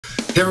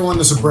Hey everyone,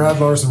 this is Brad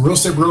Larson, real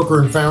estate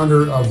broker and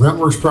founder of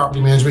RentWerx Property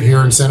Management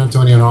here in San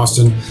Antonio and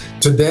Austin.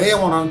 Today I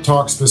want to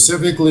talk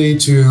specifically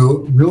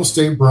to real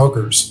estate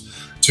brokers,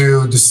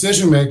 to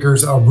decision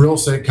makers of real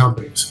estate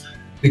companies,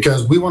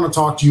 because we want to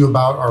talk to you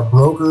about our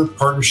broker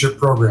partnership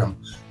program.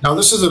 Now,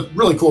 this is a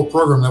really cool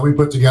program that we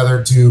put together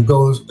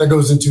that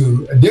goes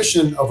into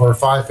addition of our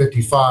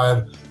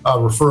 555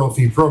 referral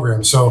fee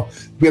program. So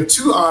we have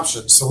two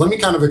options. So let me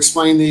kind of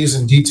explain these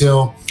in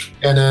detail,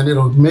 and then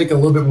it'll make a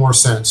little bit more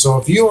sense. So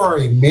if you are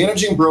a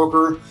managing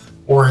broker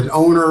or an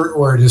owner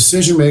or a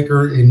decision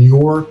maker in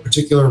your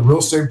particular real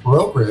estate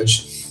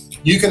brokerage,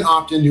 you can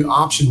opt into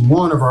option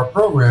one of our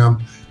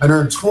program and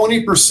earn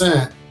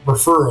 20%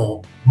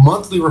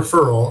 monthly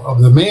referral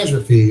of the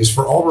management fees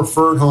for all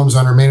referred homes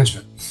under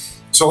management.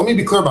 So let me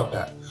be clear about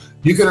that.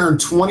 You can earn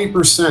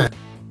 20%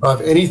 of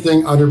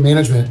anything under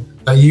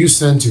management that you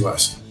send to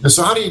us. And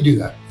so how do you do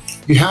that?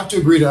 You have to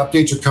agree to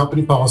update your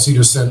company policy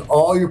to send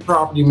all your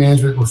property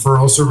management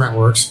referrals to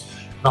RentWerx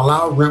and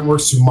allow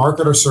RentWerx to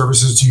market our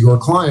services to your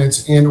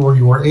clients and or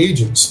your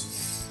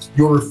agents.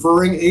 Your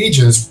referring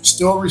agents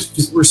still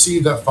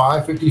receive that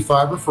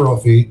 555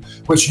 referral fee,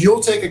 which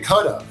you'll take a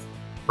cut of,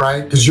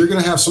 right? Because you're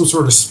going to have some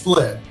sort of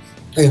split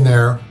in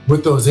there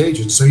with those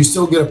agents. So you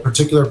still get a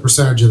particular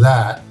percentage of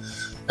that.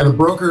 And a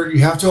broker,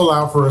 you have to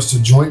allow for us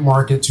to joint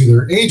market to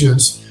their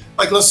agents.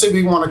 Like, let's say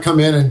we want to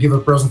come in and give a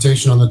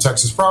presentation on the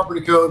Texas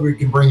property code. We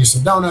can bring you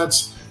some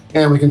donuts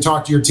and we can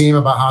talk to your team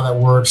about how that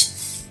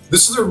works.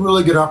 This is a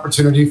really good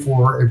opportunity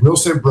for a real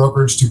estate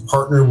brokerage to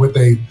partner with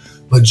a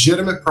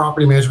legitimate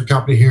property management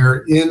company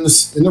here in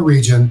the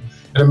region.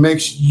 And it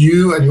makes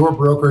you and your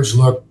brokerage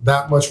look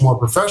that much more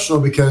professional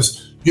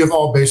because you have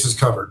all bases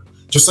covered.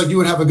 Just like you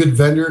would have a good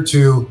vendor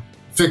to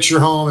fix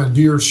your home and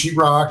do your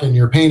sheetrock and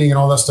your painting and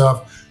all that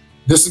stuff,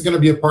 this is going to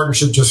be a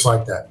partnership just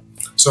like that.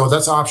 So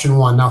that's option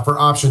one. Now for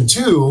option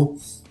two,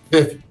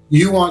 if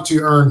you want to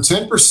earn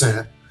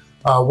 10%,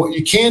 what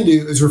you can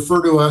do is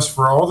refer to us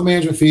for all the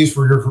management fees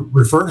for your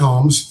referred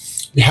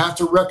homes. You have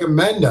to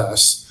recommend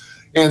us.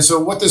 And so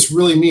what this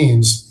really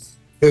means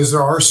is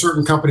there are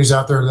certain companies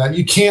out there that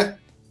you can't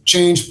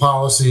change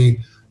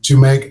policy to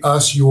make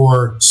us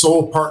your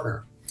sole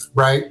partner,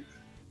 right?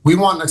 We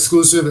want an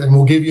exclusive and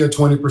we'll give you a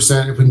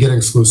 20% if we can get an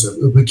exclusive.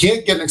 If we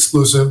can't get an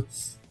exclusive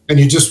and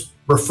you just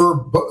refer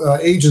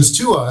agents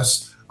to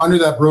us under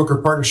that broker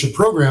partnership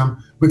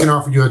program, we can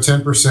offer you a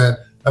 10%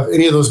 of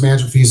any of those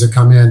management fees that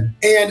come in,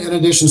 and in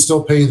addition,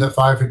 still pay you that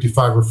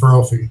 555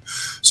 referral fee.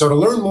 So to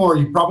learn more,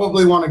 you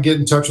probably want to get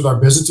in touch with our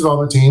business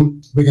development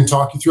team. We can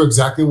talk you through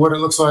exactly what it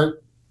looks like.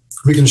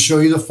 We can show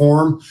you the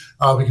form.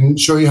 We can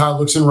show you how it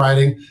looks in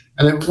writing.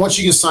 And then once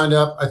you get signed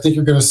up, I think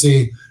you're going to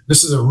see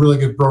this is a really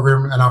good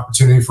program and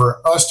opportunity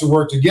for us to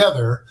work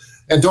together.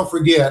 And don't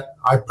forget,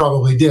 I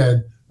probably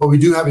did, but we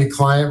do have a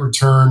client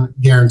return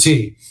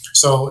guarantee.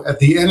 So at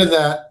the end of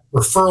that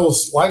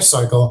referrals life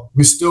cycle,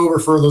 we still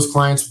refer those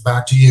clients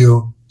back to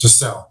you to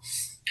sell.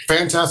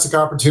 Fantastic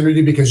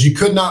opportunity because you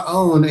could not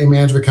own a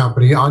management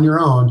company on your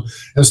own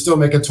and still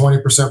make a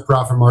 20%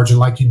 profit margin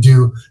like you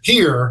do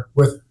here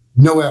with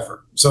no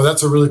effort. So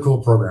that's a really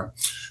cool program.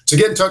 So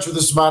get in touch with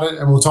us about it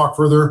and we'll talk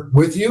further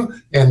with you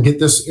and get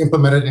this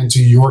implemented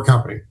into your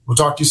company. We'll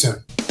talk to you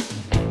soon.